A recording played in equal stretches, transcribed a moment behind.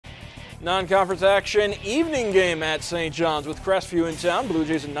Non-conference action, evening game at St. John's with Crestview in town. Blue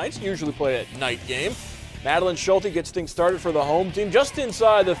Jays and Knights usually play at night game. Madeline Schulte gets things started for the home team just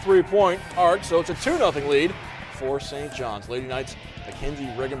inside the three-point arc, so it's a 2-0 lead for St. John's. Lady Knights, Mackenzie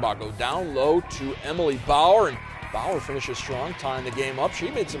Riggenbach go down low to Emily Bauer, and Bauer finishes strong, tying the game up.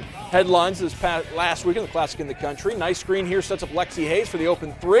 She made some headlines last week in the Classic in the Country. Nice screen here, sets up Lexi Hayes for the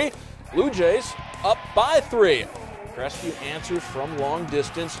open three. Blue Jays up by 3. Crestview answers from long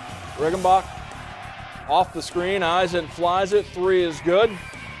distance. Riggenbach off the screen, eyes it and flies it. 3 is good.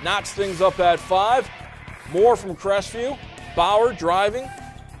 Knocks things up at 5. More from Crestview. Bauer driving,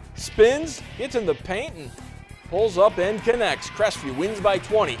 spins, gets in the paint and pulls up and connects. Crestview wins by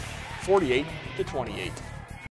 20, 48-28.